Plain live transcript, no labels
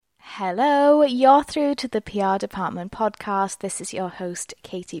Hello, you're through to the PR Department podcast. This is your host,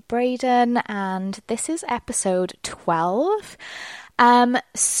 Katie Braden, and this is episode 12.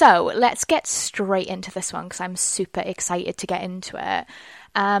 So let's get straight into this one because I'm super excited to get into it.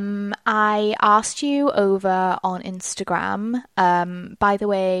 I asked you over on Instagram. By the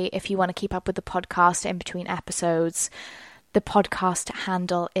way, if you want to keep up with the podcast in between episodes, the podcast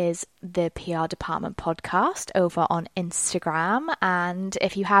handle is the PR Department podcast over on Instagram. And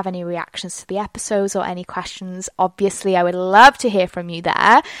if you have any reactions to the episodes or any questions, obviously I would love to hear from you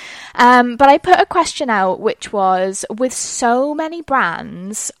there. But I put a question out, which was, with so many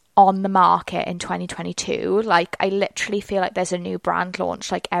brands on the market in 2022, like I literally feel like there's a new brand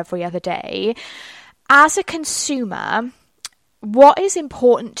launch like every other day. As a consumer, what is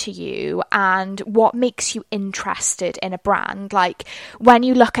important to you and what makes you interested in a brand? Like when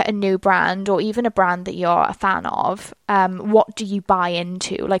you look at a new brand or even a brand that you're a fan of, what do you buy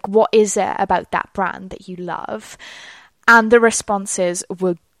into? Like what is it about that brand that you love? And the responses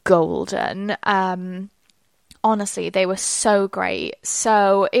were golden. Honestly, they were so great.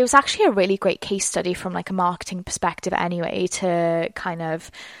 So it was actually a really great case study from like a marketing perspective anyway, to kind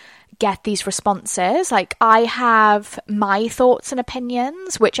of get these responses. Like I have my thoughts and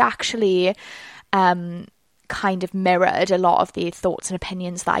opinions, which actually kind of mirrored a lot of the thoughts and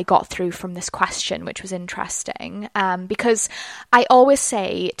opinions that I got through from this question, which was interesting, because I always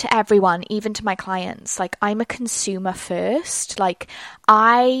say to everyone, even to my clients, like I'm a consumer first. Like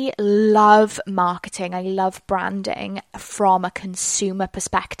I love marketing, I love branding from a consumer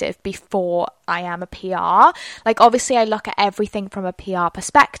perspective before I am a PR. Like obviously I look at everything from a PR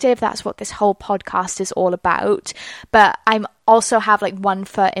perspective. That's what this whole podcast is all about. But I'm also have like one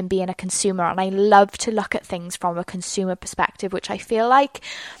foot in being a consumer, and I love to look at things from a consumer perspective, which I feel like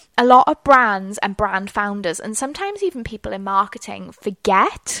a lot of brands and brand founders, and sometimes even people in marketing,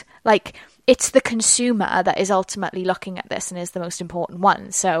 forget. Like it's the consumer that is ultimately looking at this and is the most important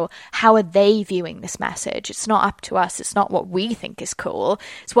one. So how are they viewing this message? It's not up to us. It's not what we think is cool.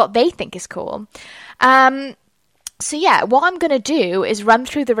 It's what they think is cool. So yeah, what I'm going to do is run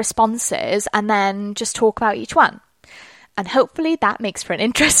through the responses and then just talk about each one. And hopefully that makes for an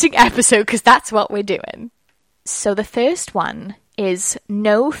interesting episode, because that's what we're doing. So the first one is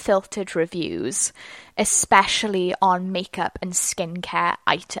no filtered reviews, especially on makeup and skincare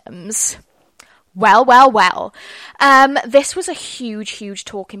items. Well. This was a huge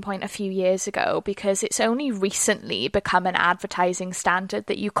talking point a few years ago, because it's only recently become an advertising standard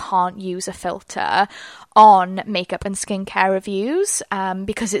that you can't use a filter on makeup and skincare reviews,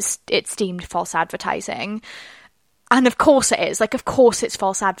 because it's deemed false advertising. And of course it is. Like, of course it's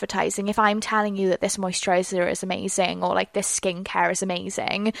false advertising. If I'm telling you that this moisturizer is amazing or like this skincare is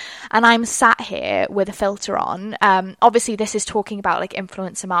amazing, and I'm sat here with a filter on, obviously this is talking about like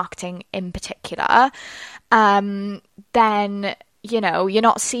influencer marketing in particular, then, you know, you're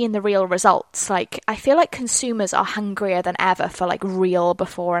not seeing the real results. Like, I feel like consumers are hungrier than ever for like real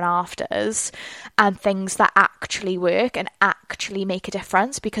before and afters and things that actually work and actually make a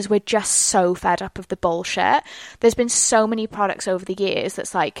difference, because we're just so fed up of the bullshit. There's been so many products over the years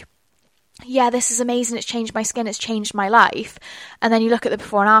that's like, yeah, this is amazing, it's changed my skin, it's changed my life. And then you look at the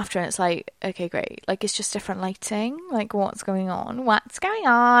before and after and it's like, okay, great. Like, it's just different lighting. Like, what's going on?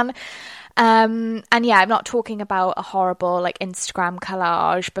 And yeah, I'm not talking about a horrible like Instagram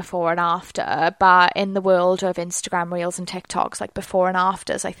collage before and after, but in the world of Instagram Reels and TikToks, like before and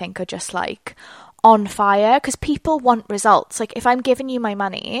afters, I think are just like on fire, because people want results. Like, if I'm giving you my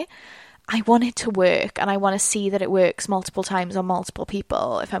money, I want it to work, and I want to see that it works multiple times on multiple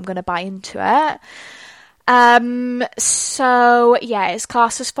people if I'm going to buy into it. So yeah, it's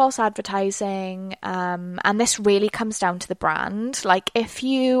classed as false advertising, and this really comes down to the brand. Like, if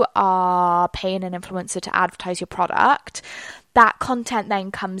you are paying an influencer to advertise your product, that content then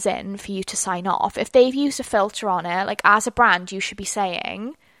comes in for you to sign off. If they've used a filter on it, like as a brand, you should be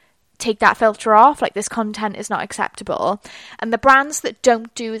saying, take that filter off, like this content is not acceptable. And the brands that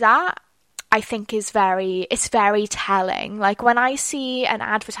don't do that, I think it's very telling. Like, when I see an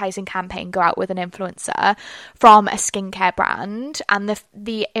advertising campaign go out with an influencer from a skincare brand and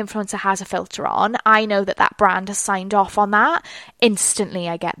the influencer has a filter on, I know that brand has signed off on that. Instantly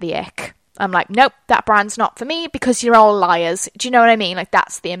I get the ick. I'm like, nope, that brand's not for me, because you're all liars. Do you know what I mean? Like,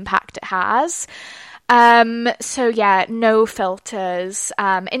 that's the impact it has. So yeah, no filters.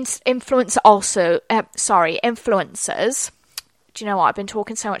 Influencers. Do you know what? I've been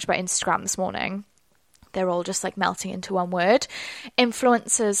talking so much about Instagram this morning. They're all just like melting into one word.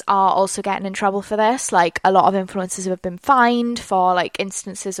 Influencers are also getting in trouble for this. Like, a lot of influencers have been fined for like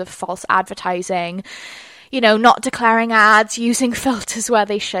instances of false advertising. not declaring ads, using filters where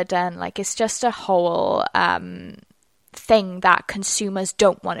they shouldn't. Like, it's just a whole thing that consumers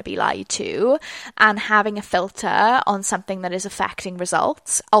don't want to be lied to, and having a filter on something that is affecting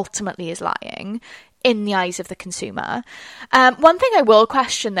results ultimately is lying in the eyes of the consumer. One thing I will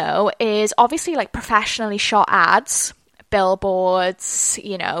question though is obviously like professionally shot ads, billboards,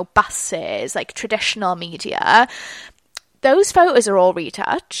 buses, like traditional media. Those photos are all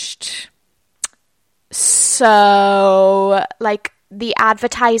retouched. So like the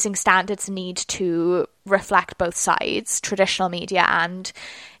advertising standards need to reflect both sides, traditional media and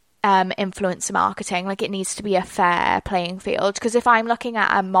influencer marketing. Like, it needs to be a fair playing field, because if I'm looking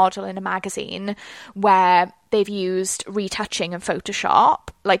at a model in a magazine where they've used retouching and Photoshop,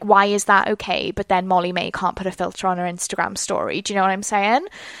 like, why is that okay, but then Molly May can't put a filter on her Instagram story? Do you know what I'm saying?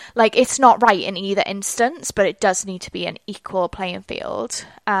 Like, it's not right in either instance, but it does need to be an equal playing field.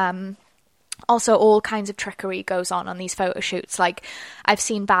 Also, all kinds of trickery goes on these photo shoots. Like, I've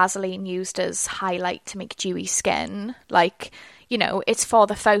seen Vaseline used as highlight to make dewy skin. Like, it's for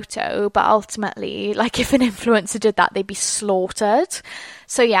the photo, but ultimately, like, if an influencer did that, they'd be slaughtered.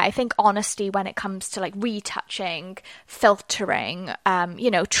 So yeah, I think honesty when it comes to like retouching, filtering,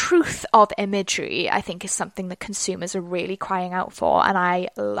 truth of imagery, I think is something that consumers are really crying out for, and I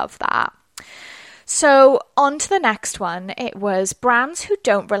love that. So on to the next one. It was brands who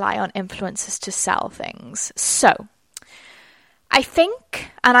don't rely on influencers to sell things. So I think,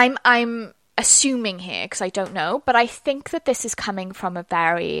 and I'm assuming here because I don't know, but I think that this is coming from a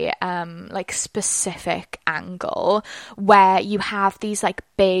very specific angle, where you have these like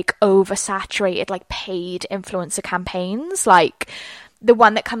big oversaturated like paid influencer campaigns. Like, the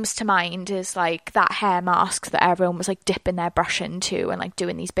one that comes to mind is like that hair mask that everyone was like dipping their brush into and like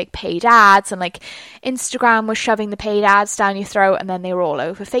doing these big paid ads, and like Instagram was shoving the paid ads down your throat, and then they were all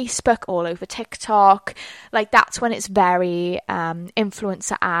over Facebook, all over TikTok. Like, that's when it's very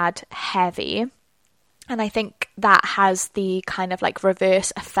influencer ad heavy. And I think that has the kind of like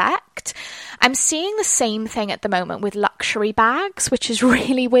reverse effect. I'm seeing the same thing at the moment with luxury bags, which is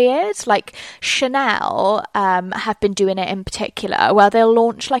really weird. Like, Chanel have been doing it in particular, where they'll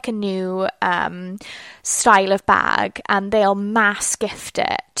launch like a new style of bag, and they'll mass gift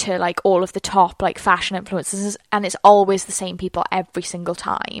it to like all of the top like fashion influencers, and it's always the same people every single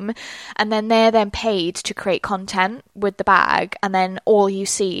time. And then they're then paid to create content with the bag, and then all you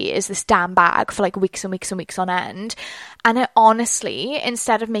see is this damn bag for like weeks and weeks and weeks on end. And it honestly,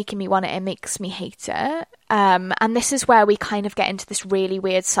 instead of making me want it, it makes me hate it. And this is where we kind of get into this really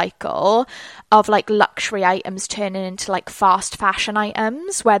weird cycle of like luxury items turning into like fast fashion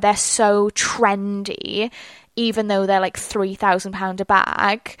items, where they're so trendy, even though they're like £3,000 a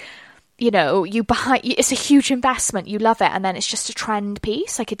bag. You buy, it's a huge investment, you love it, and then it's just a trend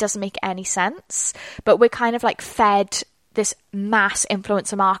piece. Like, it doesn't make any sense. But we're kind of like fed this mass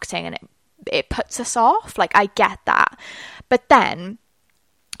influencer marketing, and it puts us off. Like, I get that. But then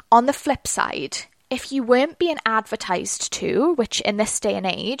on the flip side, if you weren't being advertised to, which in this day and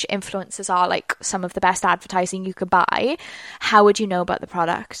age, influencers are like some of the best advertising you could buy, how would you know about the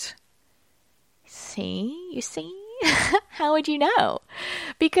product? You see? How would you know?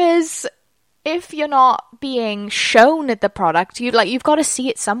 Because if you're not being shown the product, you've got to see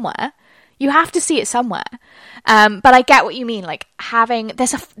it somewhere. You have to see it somewhere. But I get what you mean. Like,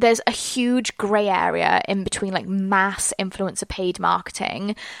 there's a huge grey area in between like mass influencer paid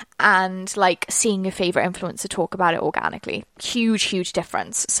marketing and like seeing your favourite influencer talk about it organically. Huge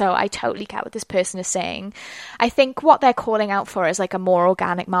difference. So I totally get what this person is saying. I think what they're calling out for is like a more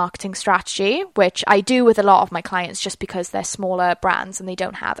organic marketing strategy, which I do with a lot of my clients, just because they're smaller brands and they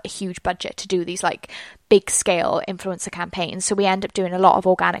don't have a huge budget to do these like big scale influencer campaigns. So we end up doing a lot of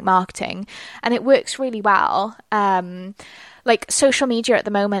organic marketing, and it works really well. Like, social media at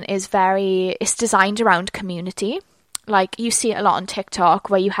the moment it's designed around community. Like, you see it a lot on TikTok,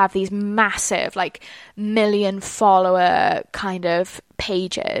 where you have these massive like million follower kind of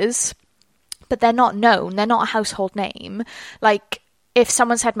pages, but they're not known, they're not a household name. Like, if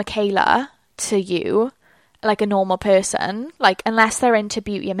someone said Michaela to you, like a normal person, like, unless they're into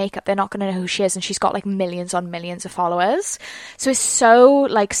beauty and makeup, they're not going to know who she is, and she's got like millions on millions of followers. So it's so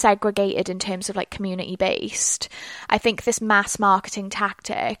like segregated in terms of like community based. I think this mass marketing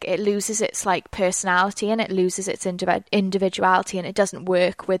tactic, it loses its like personality, and it loses its individuality, and it doesn't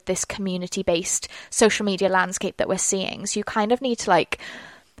work with this community based social media landscape that we're seeing. So you kind of need to like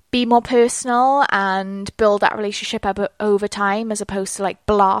be more personal and build that relationship over time, as opposed to like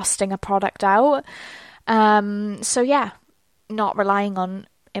blasting a product out. So yeah, not relying on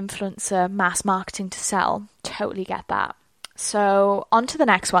influencer mass marketing to sell. Totally get that. So on to the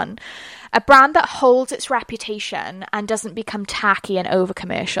next one. A brand that holds its reputation and doesn't become tacky and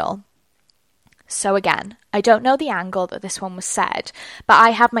over-commercial. So again, I don't know the angle that this one was said, but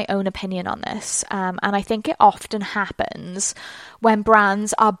I have my own opinion on this. And I think it often happens when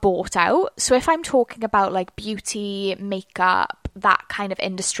brands are bought out. So if I'm talking about like beauty, makeup, that kind of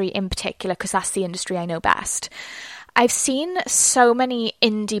industry in particular, because that's the industry I know best, I've seen so many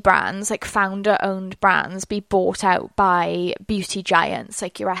indie brands, like founder-owned brands, be bought out by beauty giants,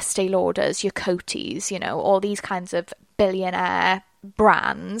 like your Estee Lauders, your Coty's, you know, all these kinds of billionaire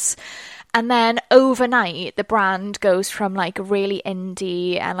brands. And then overnight, the brand goes from like really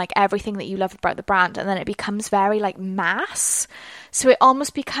indie and like everything that you love about the brand, and then it becomes very like mass. So it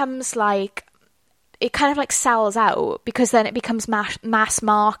almost becomes like, it kind of like sells out, because then it becomes mass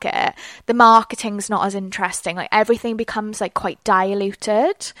market. The marketing's not as interesting. Like everything becomes like quite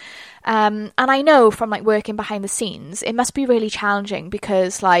diluted. And I know from like working behind the scenes, it must be really challenging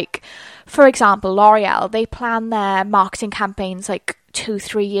because, like, for example, L'Oreal, they plan their marketing campaigns like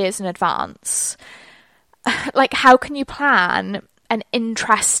 2-3 years in advance. Like, how can you plan an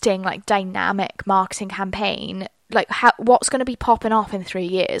interesting, like, dynamic marketing campaign? Like, what's going to be popping off in 3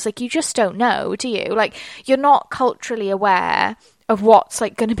 years? Like, you just don't know, do you? Like, you're not culturally aware of what's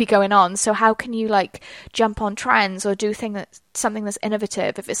like going to be going on. So how can you like jump on trends or do something that's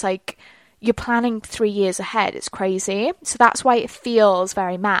innovative if it's like you're planning 3 years ahead? It's crazy. So that's why it feels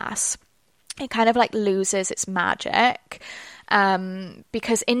very mass. It kind of like loses its magic.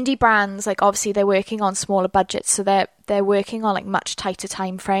 Because indie brands, like, obviously they're working on smaller budgets, so they're working on like much tighter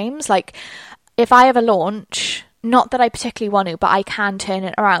time frames. Like, if I have a launch, not that I particularly want to, but I can turn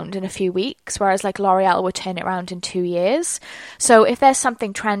it around in a few weeks, whereas like L'Oreal would turn it around in 2 years. So if there's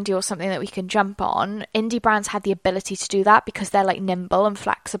something trendy or something that we can jump on, indie brands had the ability to do that because they're like nimble and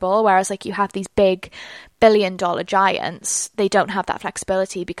flexible, whereas like you have these big billion-dollar giants, they don't have that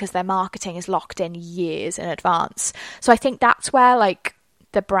flexibility because their marketing is locked in years in advance. So I think that's where like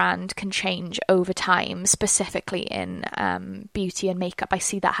the brand can change over time, specifically in beauty and makeup. I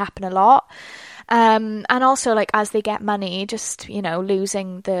see that happen a lot. And also, like, as they get money, just, you know,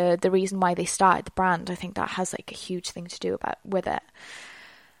 losing the reason why they started the brand, I think that has like a huge thing to do with it.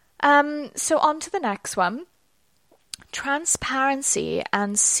 So on to the next one. Transparency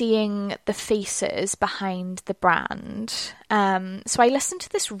and seeing the faces behind the brand. So I listened to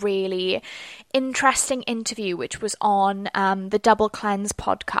this really interesting interview, which was on the Double Cleanse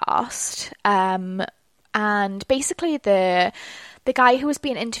podcast. And basically the guy who was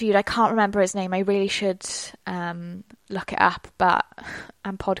being interviewed, I can't remember his name. I really should look it up, but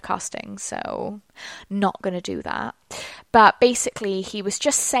I'm podcasting, so not going to do that. But basically, he was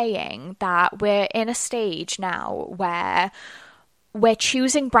just saying that we're in a stage now where we're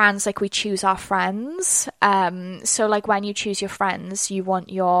choosing brands like we choose our friends. So like when you choose your friends, you want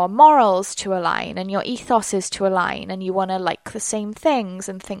your morals to align and your ethoses to align, and you want to like the same things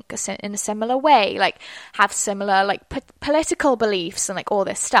and think in a similar way, like have similar like political beliefs and like all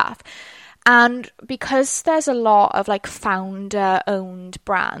this stuff. And because there's a lot of like founder owned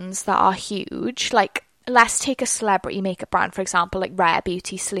brands that are huge, like let's take a celebrity makeup brand, for example, like Rare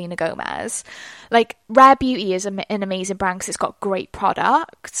Beauty, Selena Gomez. Like, Rare Beauty is an amazing brand because it's got great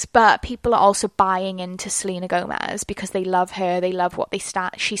products, but people are also buying into Selena Gomez because they love her, they love what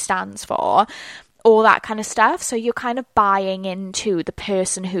she stands for, all that kind of stuff. So you're kind of buying into the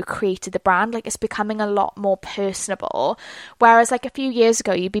person who created the brand. Like, it's becoming a lot more personable. Whereas, like, a few years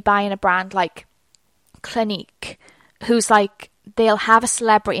ago, you'd be buying a brand like Clinique, who's like, they'll have a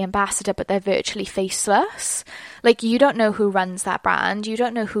celebrity ambassador, but they're virtually faceless. Like, you don't know who runs that brand. You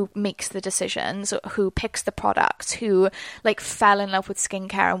don't know who makes the decisions, who picks the products, who like fell in love with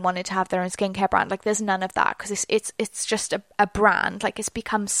skincare and wanted to have their own skincare brand. Like, there's none of that because it's just a brand. Like, it's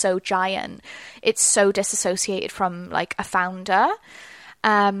become so giant. It's so disassociated from like a founder.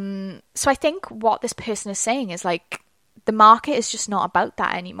 So I think what this person is saying is like, the market is just not about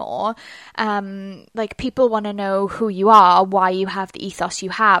that anymore. Like, people want to know who you are, why you have the ethos you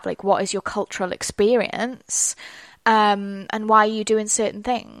have, like what is your cultural experience, and why are you doing certain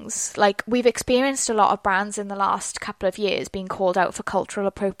things. Like, we've experienced a lot of brands in the last couple of years being called out for cultural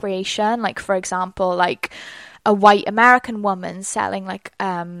appropriation. Like, for example, like a white American woman selling like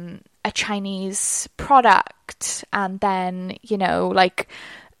a Chinese product, and then, you know, like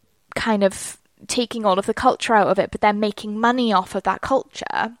kind of taking all of the culture out of it, but then making money off of that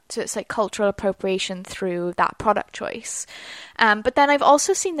culture. So it's like cultural appropriation through that product choice. But then I've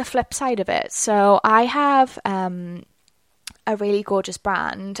also seen the flip side of it. So I have a really gorgeous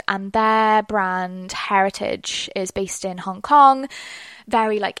brand, and their brand heritage is based in Hong Kong,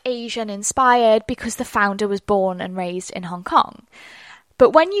 very like Asian inspired, because the founder was born and raised in Hong Kong.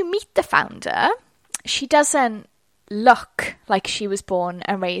 But when you meet the founder, she doesn't look like she was born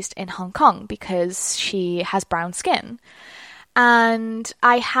and raised in Hong Kong because she has brown skin. And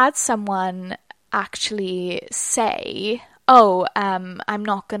I had someone actually say, I'm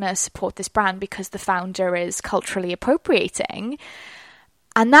not going to support this brand because the founder is culturally appropriating.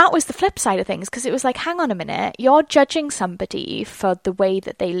 And that was the flip side of things, because it was like, hang on a minute, you're judging somebody for the way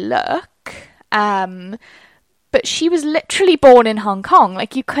that they look. But she was literally born in Hong Kong.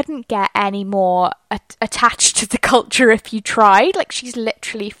 Like, you couldn't get any more attached to the culture if you tried. Like, she's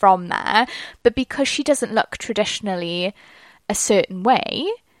literally from there. But because she doesn't look traditionally a certain way,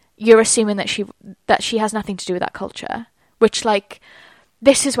 you're assuming that she has nothing to do with that culture. Which, like,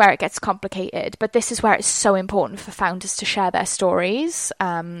 this is where it gets complicated. But this is where it's so important for founders to share their stories,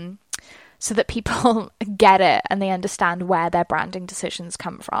 so that people get it and they understand where their branding decisions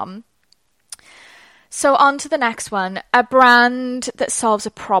come from. So on to the next one, a brand that solves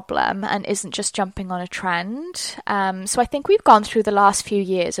a problem and isn't just jumping on a trend. So I think we've gone through the last few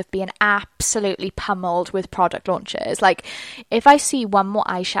years of being absolutely pummeled with product launches. Like, if I see one more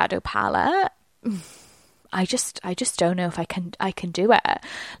eyeshadow palette, I just don't know if I can do it.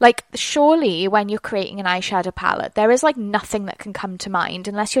 Like, surely when you're creating an eyeshadow palette, there is like nothing that can come to mind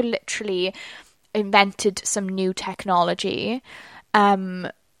unless you're literally invented some new technology,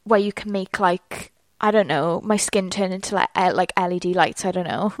 where you can make, like, I don't know, my skin turn into like LED lights. I don't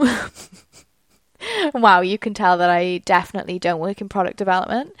know. Wow, you can tell that I definitely don't work in product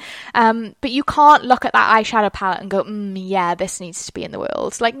development. But you can't look at that eyeshadow palette and go, yeah, this needs to be in the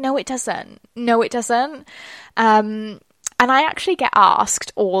world. Like, no, it doesn't. No, it doesn't. And I actually get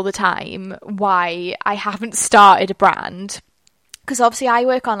asked all the time why I haven't started a brand. Because obviously I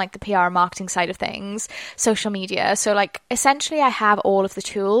work on like the PR and marketing side of things, social media. So like essentially I have all of the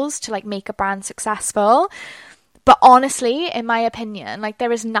tools to like make a brand successful. But honestly, in my opinion, like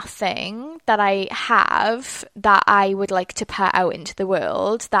there is nothing that I have that I would like to put out into the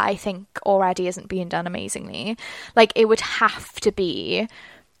world that I think already isn't being done amazingly. Like, it would have to be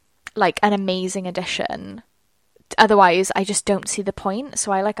like an amazing addition. Otherwise, I just don't see the point.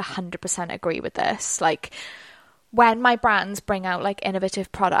 So I like 100% agree with this. Like, when my brands bring out like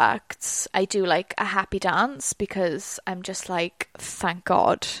innovative products, I do like a happy dance, because I'm just like, thank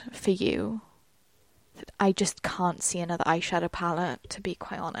God for you. I just can't see another eyeshadow palette, to be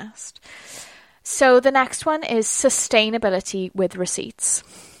quite honest. So the next one is sustainability with receipts.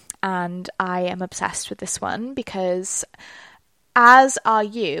 And I am obsessed with this one because, as are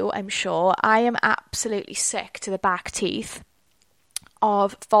you, I'm sure, I am absolutely sick to the back teeth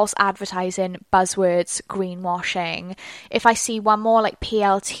of false advertising, buzzwords, greenwashing. If I see one more like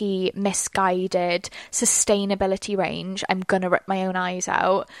PLT misguided sustainability range, I'm gonna rip my own eyes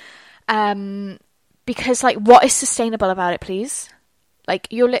out. Because like, what is sustainable about it, please? Like,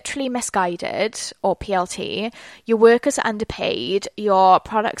 you're literally misguided, or PLT. Your workers are underpaid. Your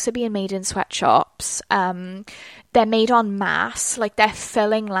products are being made in sweatshops. They're made en masse. Like, they're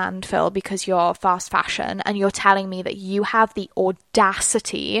filling landfill because you're fast fashion. And you're telling me that you have the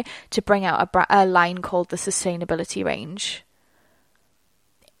audacity to bring out a line called the sustainability range.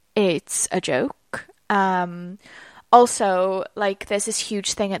 It's a joke. Also, like, there's this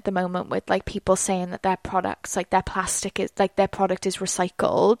huge thing at the moment with, like, people saying that their products, like, their plastic is, like, their product is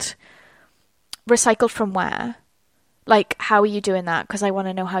recycled. Recycled from where? Like, how are you doing that? Because I want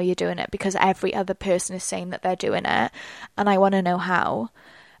to know how you're doing it, because every other person is saying that they're doing it, and I want to know how.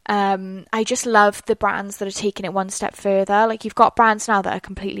 I just love the brands that are taking it one step further. Like, you've got brands now that are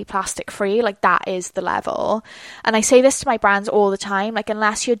completely plastic free. Like, that is the level. And I say this to my brands all the time, like,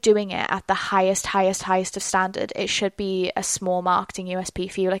 unless you're doing it at the highest of standard, it should be a small marketing USP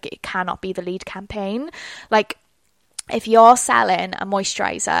for you. Like, it cannot be the lead campaign. Like, if you're selling a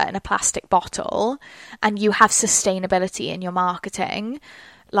moisturizer in a plastic bottle and you have sustainability in your marketing,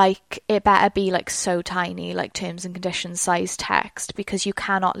 like, it better be like so tiny, like terms and conditions size text, because you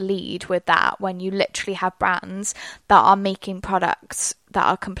cannot lead with that when you literally have brands that are making products that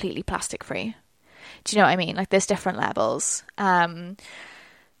are completely plastic free. Do you know what I mean? Like, there's different levels.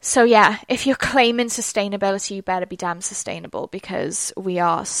 So yeah, if you're claiming sustainability, you better be damn sustainable, because we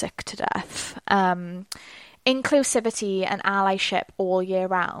are sick to death. Inclusivity and allyship all year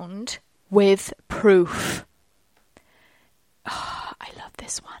round with proof. Oh, I love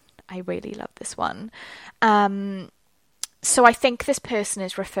this one. I really love this one. So I think this person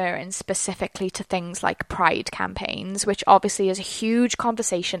is referring specifically to things like Pride campaigns, which obviously is a huge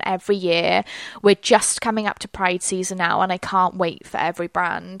conversation every year. We're just coming up to Pride season now, and I can't wait for every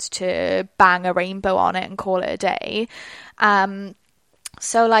brand to bang a rainbow on it and call it a day.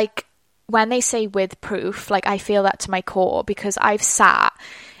 So like when they say with proof, like I feel that to my core, because I've sat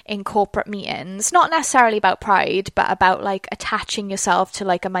in corporate meetings, not necessarily about Pride, but about like attaching yourself to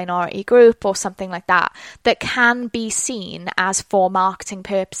like a minority group or something like that, that can be seen as for marketing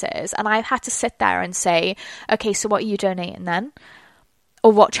purposes. And I've had to sit there and say, okay, so what are you donating then?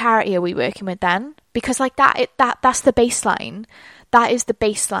 Or what charity are we working with then? Because like that's the baseline. That is the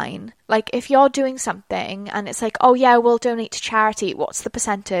baseline. Like if you're doing something and it's like, oh yeah, we'll donate to charity, what's the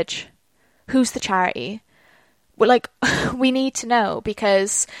percentage? Who's the charity? Like, we need to know,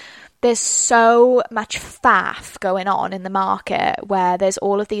 because there's so much faff going on in the market where there's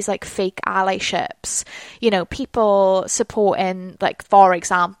all of these like fake allyships, you know, people supporting, like, for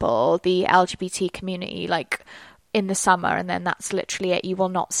example, the LGBT community, like in the summer, and then that's literally it. You will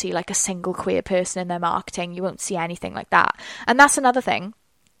not see like a single queer person in their marketing. You won't see anything like that. And that's another thing.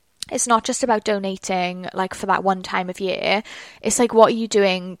 It's not just about donating like for that one time of year. It's like, what are you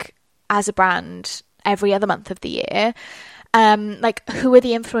doing as a brand every other month of the year? Like, who are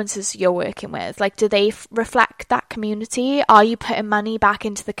the influencers you're working with? Like, do they reflect that community? Are you putting money back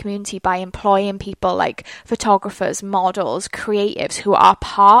into the community by employing people like photographers, models, creatives who are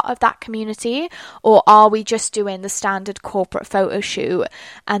part of that community? Or are we just doing the standard corporate photo shoot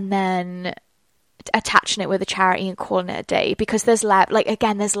and then attaching it with a charity and calling it a day? Because there's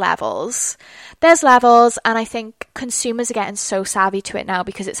there's levels, and I think consumers are getting so savvy to it now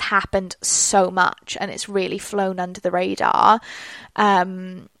because it's happened so much and it's really flown under the radar.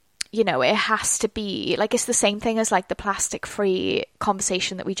 You know, it has to be like, it's the same thing as like the plastic free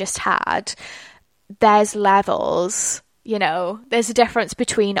conversation that we just had. There's levels, you know, there's a difference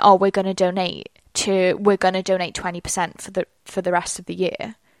between, oh, we're going to donate 20% for the rest of the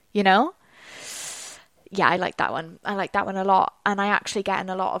year, you know? Yeah, I like that one. I like that one a lot. And I actually get in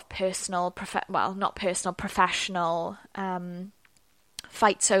a lot of professional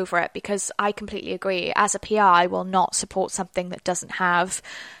fights over it, because I completely agree. As a PR, I will not support something that doesn't have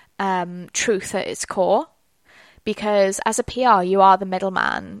truth at its core. Because as a PR, you are the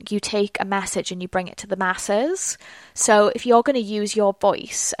middleman. You take a message and you bring it to the masses. So if you're going to use your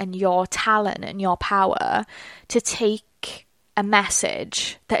voice and your talent and your power to take a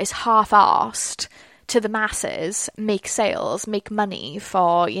message that is half-arsed to the masses, make sales, make money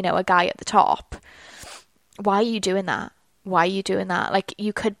for, you know, a guy at the top, why are you doing that? Like,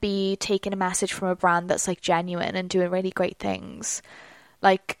 you could be taking a message from a brand that's like genuine and doing really great things.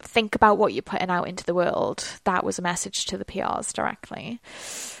 Like, think about what you're putting out into the world. That was a message to the PRs directly.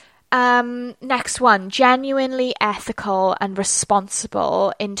 Next one, genuinely ethical and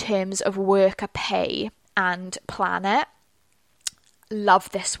responsible in terms of worker pay and planet.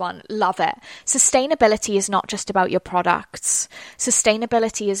 Love this one. Love it. Sustainability is not just about your products.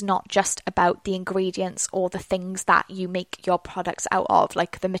 Sustainability is not just about the ingredients or the things that you make your products out of,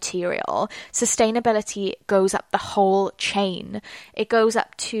 like the material. Sustainability goes up the whole chain. It goes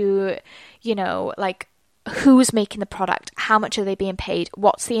up to, you know, like, who's making the product, how much are they being paid,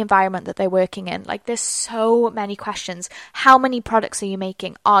 what's the environment that they're working in. Like, there's so many questions. How many products are you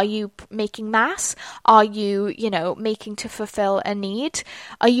making? Are you making mass? Are you, you know, making to fulfill a need?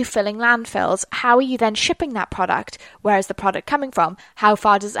 Are you filling landfills? How are you then shipping that product? Where is the product coming from? How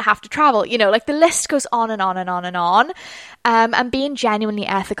far does it have to travel? You know, like, the list goes on and on and on and on. And being genuinely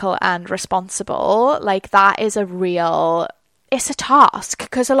ethical and responsible, like, that is it's a task,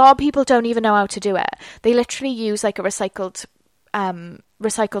 because a lot of people don't even know how to do it. They literally use like a recycled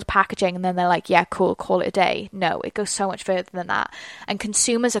packaging, and then they're like, yeah, cool, call it a day. No, it goes so much further than that. And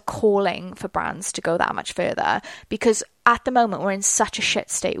consumers are calling for brands to go that much further, because at the moment we're in such a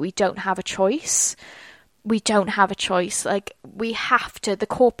shit state. We don't have a choice. Like, we have to, the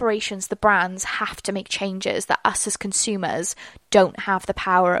corporations, the brands have to make changes that us as consumers don't have the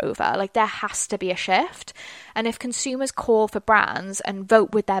power over. Like, there has to be a shift. And if consumers call for brands and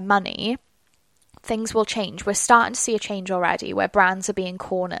vote with their money, things will change. We're starting to see a change already where brands are being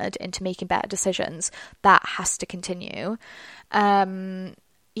cornered into making better decisions. That has to continue.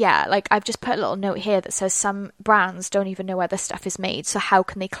 Yeah, like, I've just put a little note here that says some brands don't even know where the stuff is made, so how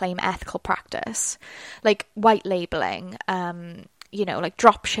can they claim ethical practice? Like, white labeling, you know, like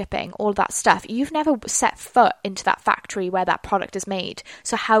drop shipping, all that stuff. You've never set foot into that factory where that product is made,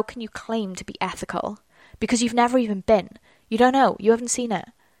 so how can you claim to be ethical? Because you've never even been. You don't know. You haven't seen it.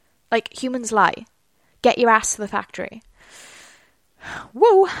 Like, humans lie. Get your ass to the factory.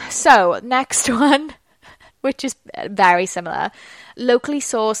 Woo! So, next one. which is very similar. Locally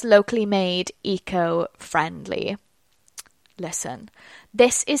sourced, locally made, eco-friendly. Listen,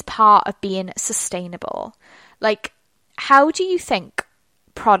 this is part of being sustainable. Like, how do you think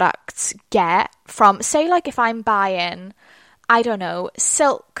products get from, say, like if I'm buying, I don't know,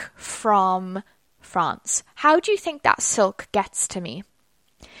 silk from France, how do you think that silk gets to me?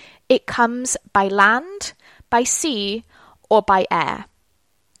 It comes by land, by sea, or by air.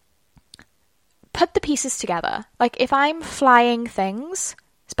 Put the pieces together. Like, if I'm flying things,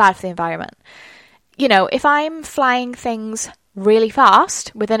 it's bad for the environment. You know, if I'm flying things really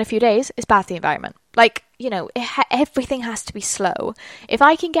fast within a few days, it's bad for the environment. Like, you know, everything has to be slow. If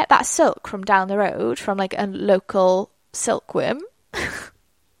I can get that silk from down the road from like a local silkworm,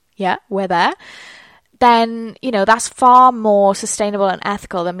 yeah, we're there, then, you know, that's far more sustainable and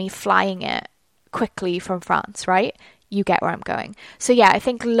ethical than me flying it quickly from France, right? You get where I'm going. So yeah, I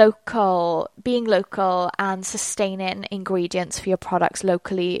think being local and sustaining ingredients for your products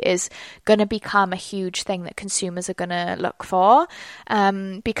locally is going to become a huge thing that consumers are going to look for,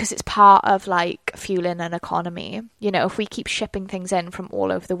 because it's part of like fueling an economy. You know, if we keep shipping things in from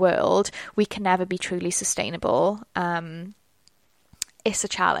all over the world, we can never be truly sustainable. It's a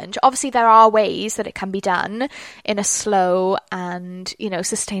challenge. Obviously, there are ways that it can be done in a slow and, you know,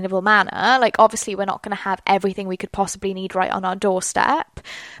 sustainable manner. Like, obviously, we're not going to have everything we could possibly need right on our doorstep.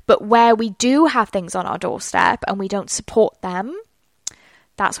 But where we do have things on our doorstep and we don't support them,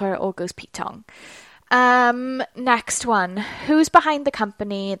 that's where it all goes Pete-tong. Next one. Who's behind the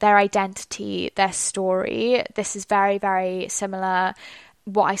company, their identity, their story? This is very, very similar.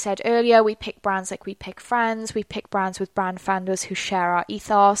 What I said earlier, we pick brands like we pick friends. We pick brands with brand founders who share our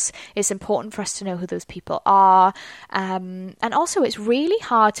ethos. It's important for us to know who those people are. And also, it's really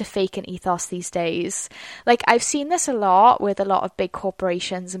hard to fake an ethos these days. Like, I've seen this a lot with a lot of big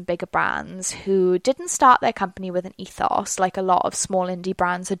corporations and bigger brands who didn't start their company with an ethos like a lot of small indie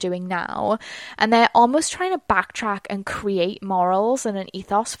brands are doing now. And they're almost trying to backtrack and create morals and an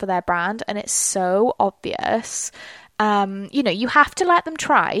ethos for their brand. And it's so obvious. You know, you have to let them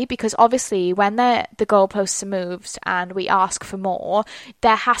try, because obviously when the goalposts are moved and we ask for more,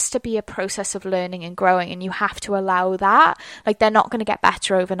 there has to be a process of learning and growing, and you have to allow that. Like, they're not going to get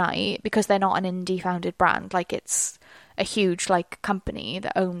better overnight because they're not an indie founded brand. Like, it's a huge like company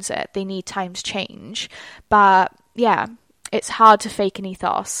that owns it. They need time to change. But yeah, it's hard to fake an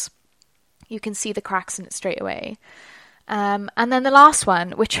ethos. You can see the cracks in it straight away. And then the last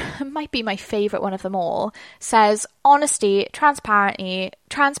one, which might be my favourite one of them all, says honesty, transparency,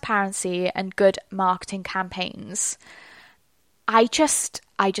 and good marketing campaigns. I just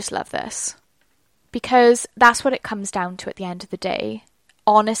love this, because that's what it comes down to at the end of the day.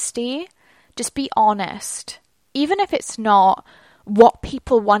 Honesty. Just be honest. Even if it's not what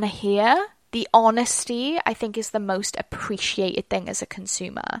people want to hear, the honesty, I think, is the most appreciated thing as a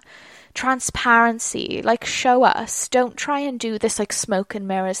consumer. Transparency, like, show us. Don't try and do this like smoke and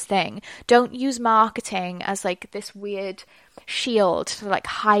mirrors thing. Don't use marketing as like this weird shield to like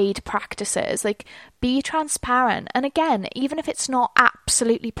hide practices. Like, be transparent. And again, even if it's not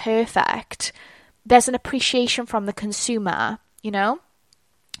absolutely perfect, there's an appreciation from the consumer, you know?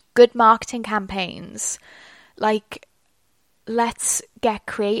 Good marketing campaigns. Like, let's get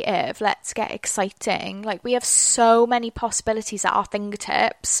creative. Let's get exciting. Like, we have so many possibilities at our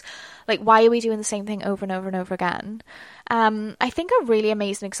fingertips. Like, why are we doing the same thing over and over and over again? I think a really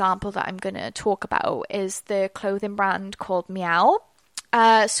amazing example that I'm going to talk about is the clothing brand called Meow.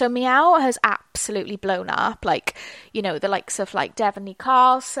 So Meow has absolutely blown up. Like, you know, the likes of like Devon Lee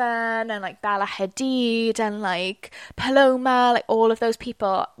Carlson and like Bella Hadid and like Paloma, like all of those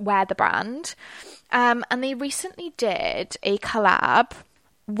people wear the brand. And they recently did a collab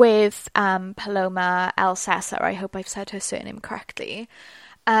with Paloma El Cesar. I hope I've said her surname correctly.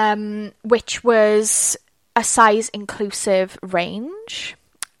 Which was a size inclusive range.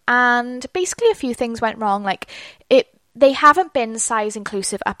 And basically a few things went wrong. Like, they haven't been size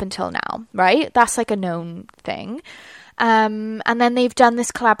inclusive up until now, right? That's like a known thing. And then they've done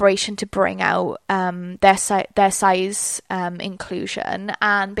this collaboration to bring out their size inclusion,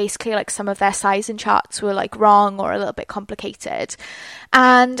 and basically like some of their sizing charts were like wrong or a little bit complicated.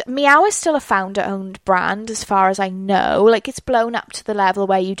 And Meow is still a founder-owned brand as far as I know. Like, it's blown up to the level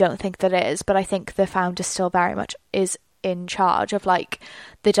where you don't think that it is, but I think the founder still very much is in charge of like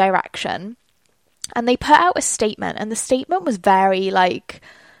the direction. And they put out a statement, and the statement was very like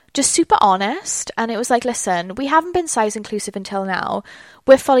just super honest. And it was like, listen, we haven't been size inclusive until now.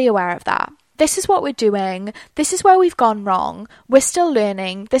 We're fully aware of that. this is what we're doing. This is where we've gone wrong. We're still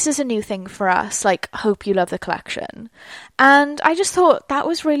learning. This is a new thing for us. Like, hope you love the collection. And I just thought that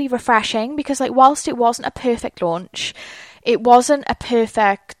was really refreshing because, like, whilst it wasn't a perfect launch, it wasn't a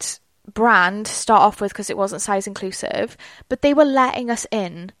perfect brand to start off with because it wasn't size inclusive, but they were letting us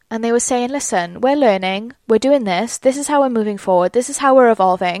in and they were saying, listen, we're learning, we're doing this is how we're moving forward, this is how we're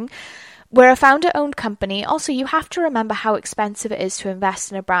evolving. We're a founder-owned company. Also, you have to remember how expensive it is to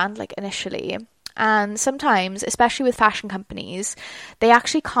invest in a brand, like, initially. And sometimes, especially with fashion companies, they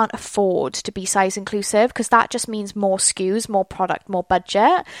actually can't afford to be size inclusive because that just means more SKUs, more product, more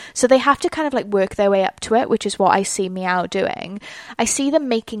budget. So they have to kind of like work their way up to it, which is what I see Meow doing. I see them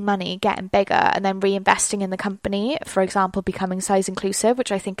making money, getting bigger, and then reinvesting in the company, for example, becoming size inclusive,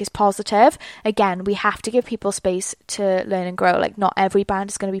 which I think is positive. Again, we have to give people space to learn and grow. Like, not every brand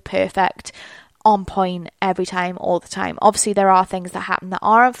is going to be perfect, on point every time, all the time. Obviously, there are things that happen that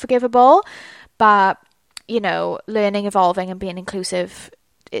are unforgivable. But, you know, learning, evolving and being inclusive,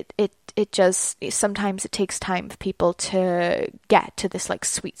 it just, sometimes it takes time for people to get to this, like,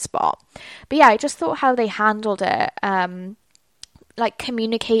 sweet spot. But yeah, I just thought how they handled it, like,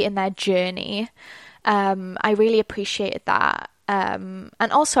 communicating their journey. I really appreciated that. And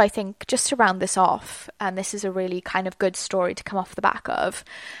also I think just to round this off, and this is a really kind of good story to come off the back of,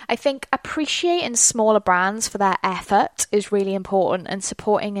 I think appreciating smaller brands for their effort is really important, and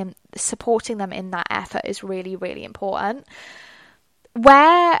supporting them in that effort is really, really important.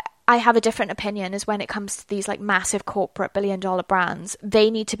 Where I have a different opinion is when it comes to these like massive corporate billion-dollar brands.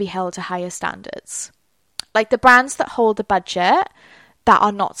 They need to be held to higher standards. Like the brands that hold the budget that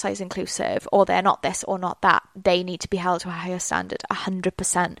are not size inclusive, or they're not this or not that, they need to be held to a higher standard,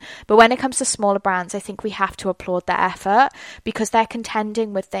 100%. But when it comes to smaller brands, I think we have to applaud their effort because they're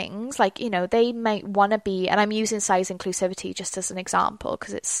contending with things like, you know, they might want to be, and I'm using size inclusivity just as an example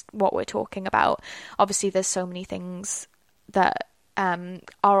because it's what we're talking about. Obviously, there's so many things that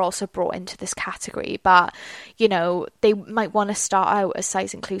are also brought into this category, but you know, they might want to start out as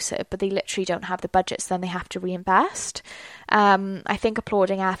size inclusive, but they literally don't have the budgets, then they have to reinvest. I think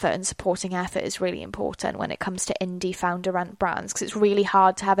applauding effort and supporting effort is really important when it comes to indie founder run brands, because it's really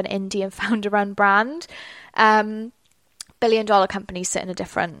hard to have an indie and founder run brand. Billion-dollar companies sit in a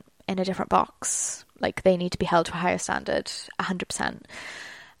different box. Like, they need to be held to a higher standard, 100%.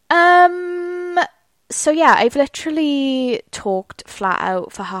 So yeah, I've literally talked flat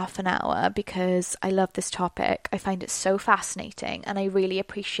out for half an hour because I love this topic. I find it so fascinating and I really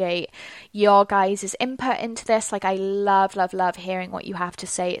appreciate your guys' input into this. Like, I love hearing what you have to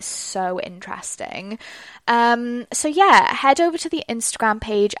say. It's so interesting. So yeah, head over to the Instagram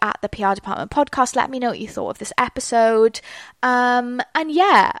page at the PR Department Podcast. Let me know what you thought of this episode. And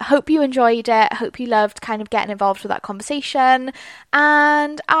yeah, hope you enjoyed it. Hope you loved kind of getting involved with that conversation.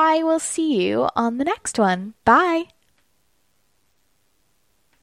 And I will see you on the next one. Bye.